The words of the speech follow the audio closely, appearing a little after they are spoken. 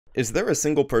Is there a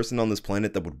single person on this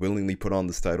planet that would willingly put on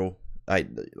this title? Like,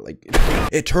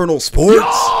 Eternal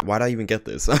Sports? Why'd I even get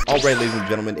this? Alright, ladies and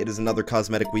gentlemen, it is another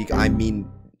cosmetic week. I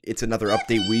mean, it's another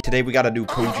update week. Today we got a new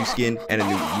Koji skin and a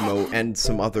new emote and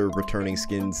some other returning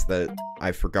skins that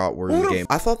I forgot were in the game.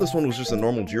 I thought this one was just a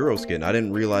normal Jiro skin. I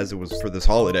didn't realize it was for this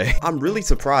holiday. I'm really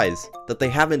surprised that they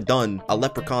haven't done a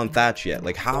leprechaun thatch yet.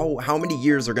 Like, how many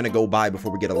years are gonna go by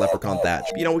before we get a leprechaun thatch?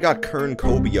 You know, we got Kern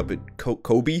Kobe up at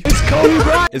Kobe? It's Kobe,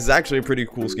 bro! It's actually a pretty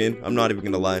cool skin. I'm not even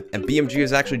gonna lie. And BMG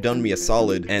has actually done me a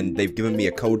solid and they've given me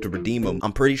a code to redeem them.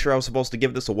 I'm pretty sure I was supposed to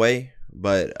give this away,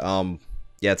 but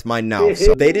yeah, it's mine now.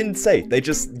 So they didn't say. They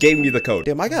just gave me the code.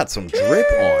 Damn, I got some drip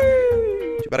on.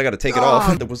 Too bad I gotta take it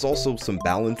off. There was also some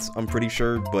balance, I'm pretty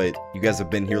sure, but you guys have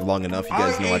been here long enough. You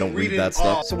guys know I don't read that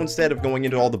stuff. So instead of going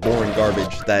into all the boring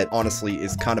garbage that honestly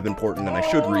is kind of important and I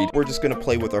should read, we're just gonna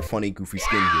play with our funny, goofy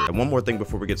skin here. And one more thing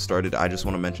before we get started, I just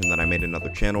want to mention that I made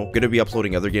another channel. Gonna be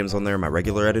uploading other games on there in my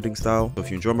regular editing style. So if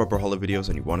you enjoy my brawlhalla videos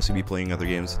and you want to see me playing other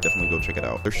games, definitely go check it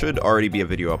out. There should already be a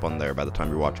video up on there by the time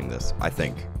you're watching this. I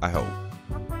think. I hope.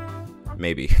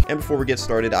 Maybe. And before we get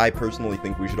started, I personally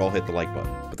think we should all hit the like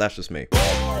button, but that's just me.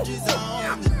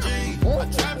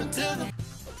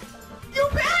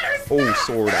 Oh,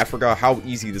 sword. I forgot how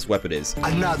easy this weapon is.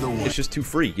 Another one. It's just too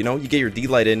free, you know? You get your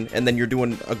D-light in, and then you're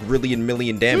doing a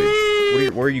million damage.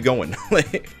 Where are you going?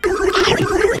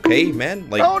 Okay, man.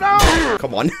 Like, oh, no.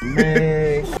 Come on.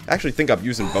 I actually think I'm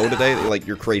using bow today. Like,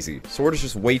 you're crazy. Sword is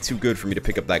just way too good for me to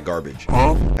pick up that garbage.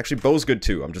 Actually, bow's good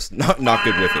too. I'm just not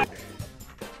good with it.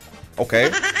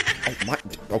 Okay. Oh my.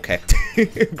 Okay.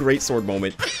 Great sword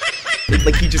moment.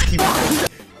 Like, he just keeps.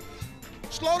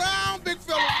 Slow down, big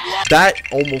fella. That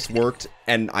almost worked,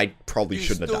 and I probably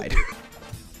shouldn't have died.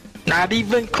 Not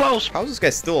even close. How is this guy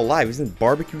still alive? He's in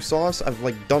barbecue sauce. I've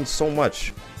like done so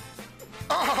much.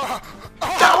 Oh,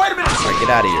 wait a minute. All right, get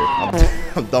out of here.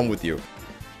 I'm done with you.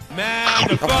 Man,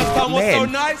 the first time was so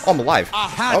nice. Oh, I'm alive.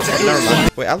 Okay, never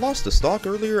mind. Wait, I lost the stock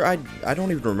earlier. I don't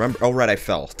even remember. Oh, right, I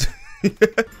fell.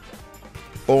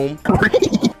 Boom.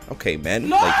 Okay, man.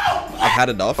 No! Like, I've had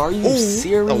enough. Are you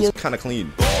serious? That was kind of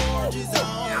clean. Oh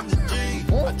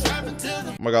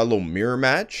my god, a little mirror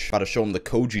match. Gotta show him the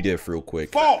Koji diff real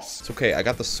quick. False. It's okay. I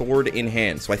got the sword in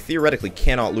hand, so I theoretically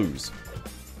cannot lose.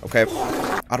 Okay.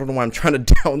 I don't know why I'm trying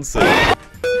to downset.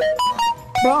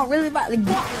 Bro, I'm really about to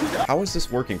go. How is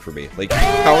this working for me? Like,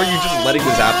 how are you just letting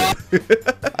this happen?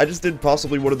 I just did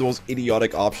possibly one of the most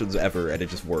idiotic options ever, and it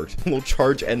just worked. We'll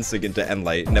charge Ensig into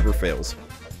Enlight. Never fails.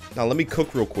 Now, let me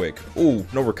cook real quick. Ooh,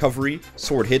 no recovery.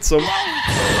 Sword hits him.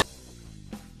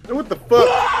 what the fuck?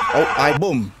 Oh, I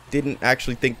boom. Didn't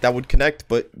actually think that would connect,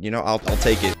 but, you know, I'll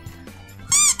take it.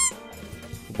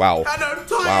 Wow.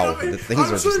 Wow. The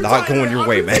things are just not going your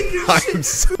way, man. I'm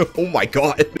so... Oh, my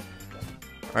God.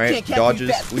 Alright,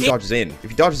 dodges. He dodges in. If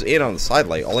he dodges in on the side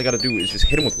light, all I gotta do is just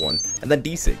hit him with one, and then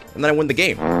desig, and then I win the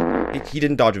game. He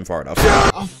didn't dodge him far enough.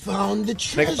 I found the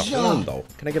treasure. Can I get the horn, though?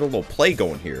 Can I get a little play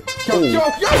going here?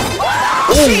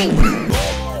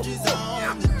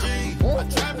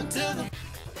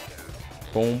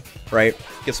 Boom. Right.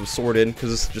 Get some sword in,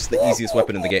 because it's just the easiest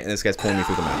weapon in the game, and this guy's pulling me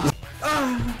through the map.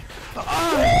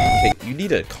 Hey, you need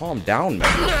to calm down, man.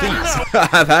 Please.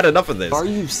 I've had enough of this. Are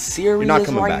you serious? You're not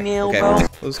coming right back. now, Okay. bro?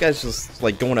 Those guys just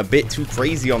like going a bit too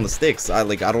crazy on the sticks. I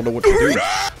don't know what to do.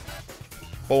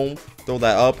 Boom. Throw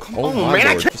that up. Oh my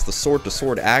lord. Just the sword to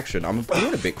sword action. I'm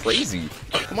doing a bit crazy.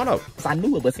 Come on up. I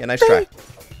knew it was. Yeah, nice try.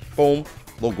 Boom.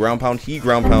 Little ground pound. He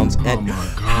ground pounds. And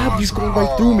God, he's going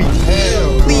right through me.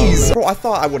 Please. Bro, I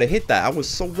thought I would have hit that. I was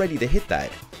so ready to hit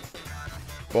that.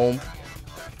 Boom.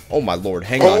 Oh my lord,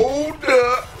 hang on.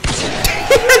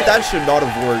 That should not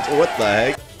have worked. What the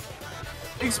heck?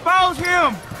 Expose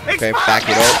him. Okay, back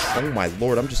it up. Oh my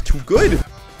lord, I'm just too good.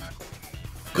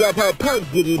 Oh,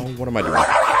 what am I doing?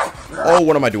 Oh,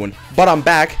 what am I doing? But I'm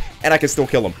back, and I can still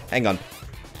kill him. Hang on.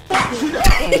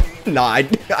 Nah,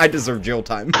 I deserve jail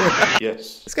time.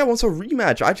 Yes. This guy wants a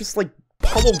rematch. I just, like,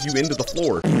 pummeled you into the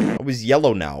floor. I was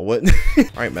yellow now. What?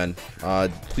 Alright, man.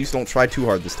 Please don't try too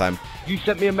hard this time. You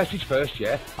sent me a message first,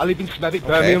 yeah? I live in Smethwick,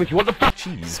 Birmingham, if you want the fuck.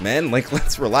 Jeez, man. Like,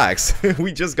 let's relax.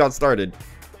 We just got started.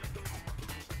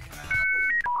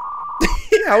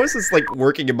 How is this, like,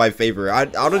 working in my favor? I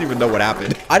don't even know what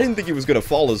happened. I didn't think he was gonna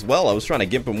fall as well. I was trying to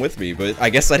gimp him with me, but I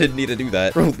guess I didn't need to do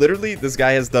that. Bro, literally, this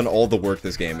guy has done all the work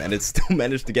this game, and it still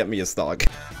managed to get me a stock.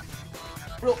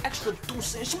 Real extra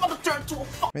deuces. You mother turn to a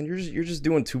fuck. Man, you're just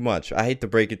doing too much. I hate to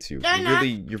break it to you.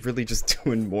 You're really just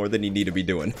doing more than you need to be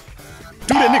doing.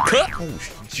 Do that nigga. Oh,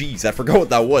 jeez, I forgot what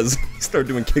that was. Start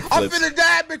doing kickflips. I'm finna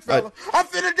die, big fella. I'm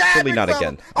finna die, Surely big not fella.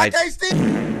 again. I can't see.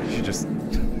 You should just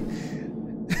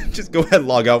go ahead and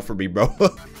log out for me, bro.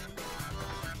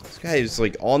 guy is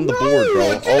like on the board,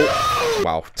 bro. Oh,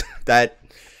 wow. That's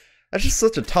just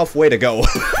such a tough way to go.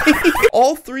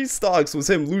 All 3 stocks was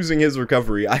him losing his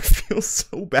recovery. I feel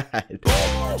so bad.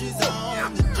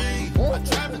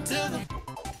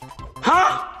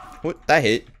 Huh? What? That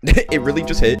hit. It really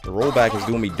just hit. The rollback is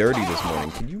doing me dirty this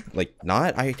morning. Can you, like,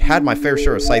 not? I had my fair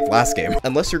share of scythe last game.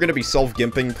 Unless you're gonna be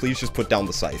self-gimping, please just put down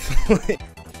the scythe.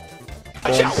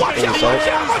 Oh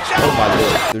my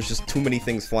lord. There's just too many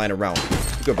things flying around.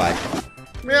 Goodbye.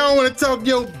 Man, I don't want to talk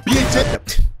your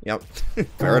bitch. Yep.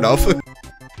 Fair enough.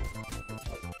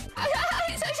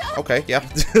 Okay, yeah.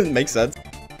 Makes sense.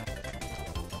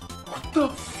 What the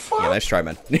fuck? Yeah, nice try,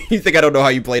 man. You think I don't know how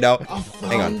you played out?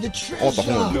 Hang on. Oh, the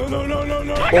horn.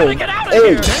 No.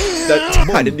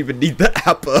 I didn't even need the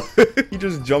appa. He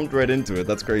just jumped right into it.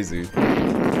 That's crazy.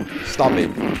 Stop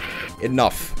it.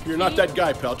 Enough. You're not that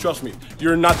guy, pal. Trust me.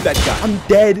 You're not that guy. I'm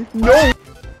dead. No.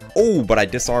 Oh, but I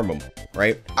disarm him,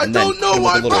 right? And I don't know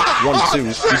why. With a little 1-2,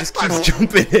 he just keeps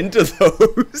jumping into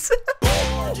those.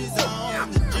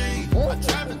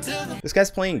 This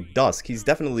guy's playing Dusk. He's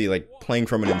definitely like playing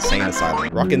from an insane asylum.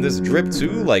 Rocking this drip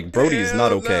too. Like Brody is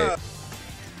not okay.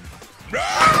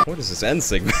 What is this end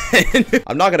sig, man?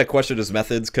 I'm not gonna question his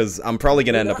methods because I'm probably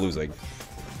gonna end up losing.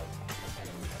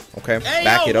 Okay,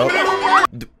 back it up.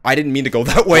 I didn't mean to go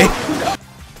that way.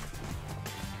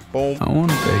 Boom. I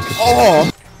want to take it. Oh!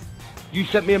 You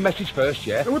sent me a message first,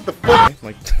 yeah? What the fuck?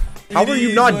 Like, how are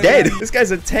you not dead? This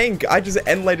guy's a tank. I just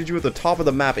end-lighted you at the top of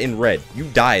the map in red. You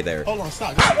die there. Hold on,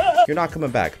 stop. You're not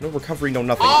coming back. No recovery, no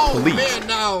nothing. Oh, Please. man,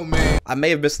 no, man. I may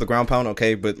have missed the ground pound,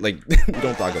 okay, but like, we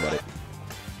don't talk about it.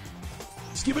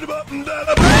 Skip it up and down.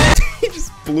 He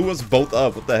just blew us both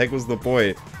up. What the heck was the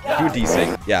point? Do a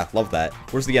D-sig. Yeah, love that.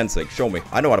 Where's the end-sig? Show me.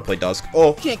 I know how to play Dusk.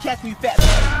 Oh. Can't catch me, fat.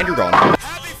 And you're gone. Oh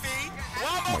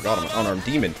my god, I'm an unarmed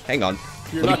demon. Hang on.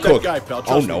 You're Let not me cook. that guy, pal.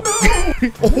 Oh Trust no.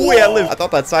 me. Oh wait, I live. I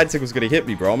thought that side sig was gonna hit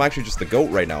me, bro. I'm actually just the goat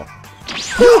right now.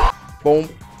 Boom.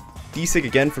 D-sig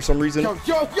again for some reason. Yo.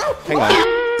 Hang on.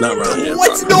 Not around here.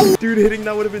 What? No! Dude, hitting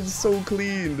that would have been so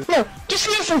clean.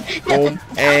 Boom.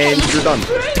 And you're done.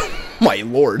 My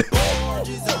lord.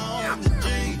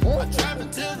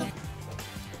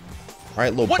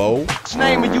 Alright, little bow. What's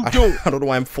name are you doing? I don't know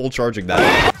why I'm full charging that.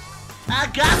 I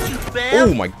got you, fam.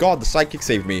 Oh my god, the sidekick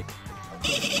saved me.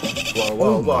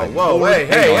 Whoa.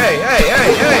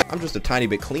 Hey. I'm just a tiny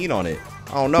bit clean on it.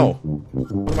 Oh no.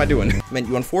 What am I doing? Man,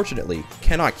 you unfortunately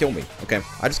cannot kill me. Okay,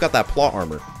 I just got that plot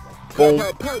armor. Boom.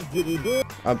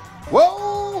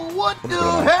 Whoa, what the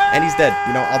hell? And he's dead.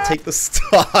 You know, I'll take the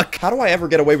stock. How do I ever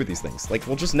get away with these things? Like,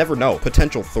 we'll just never know.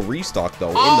 Potential 3 stock though,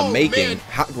 in the making.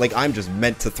 How, like, I'm just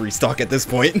meant to 3 stock at this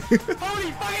point.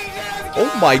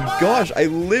 Oh my gosh, I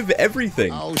live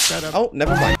everything. Oh, shut up. Oh,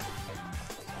 never mind.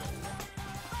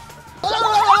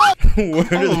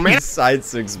 What are these side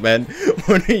sigs, man?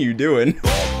 What are you doing?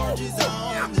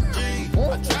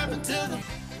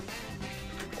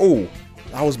 Oh,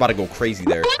 I was about to go crazy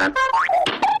there.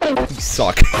 You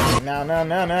suck. No,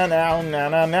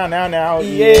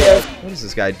 yeah. What is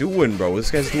this guy doing, bro?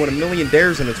 This guy's doing a million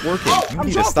dares and it's working. You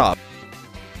need to stop.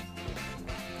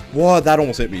 What? That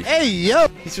almost hit me. Hey, yo.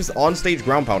 He's just on stage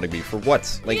ground pounding me for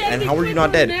what? Like, and how are you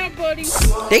not dead? Now, buddy.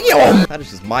 Damn! That is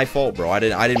just my fault, bro. I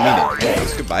didn't mean it.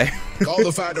 Just goodbye. Call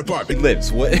the fire He department.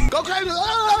 lives. What? Go crazy.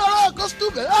 Go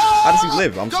stupid. How does he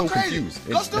live? I'm so crazy. confused.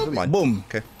 Go Never stupid. mind. Boom.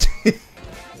 Okay.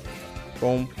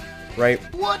 Boom. Right.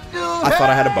 What the I thought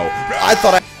I had a bow. I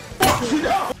thought I...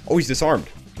 Oh, he's disarmed.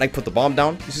 And I put the bomb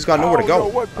down. He's just got nowhere to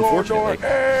go. Unfortunately. He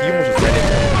almost just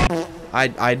ran into it.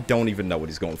 I don't even know what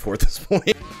he's going for at this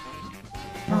point.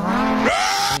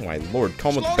 Oh my lord.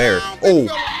 Calm with the bear. Oh.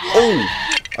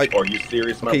 Are you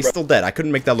serious, my Okay, he's still dead. I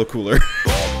couldn't make that look cooler.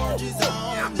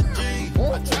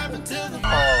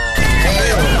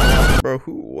 Bro,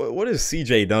 what has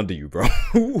CJ done to you, bro?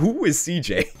 Who is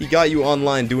CJ? He got you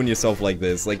online doing yourself like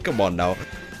this. Like, come on now.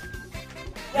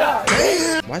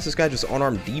 Why is this guy just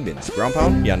unarmed demons? Ground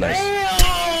pound? Yeah, nice.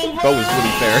 That was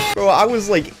really fair. Bro, I was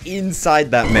like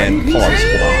inside that man.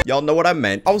 Pause. Y'all know what I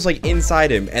meant. I was like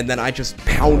inside him, and then I just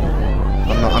pound.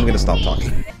 I'm gonna stop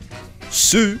talking.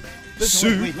 Sue.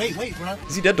 Wait, bro.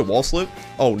 Is he dead to wall slip?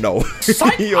 Oh no.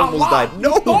 He almost died.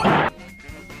 No!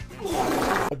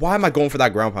 Why am I going for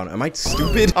that ground pound? Am I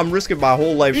stupid? I'm risking my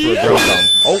whole life for a ground pound.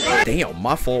 Oh, damn.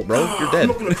 My fault, bro. You're dead.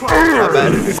 My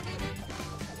bad.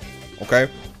 Okay.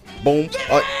 Boom.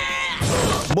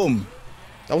 Boom.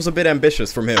 That was a bit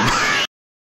ambitious from him.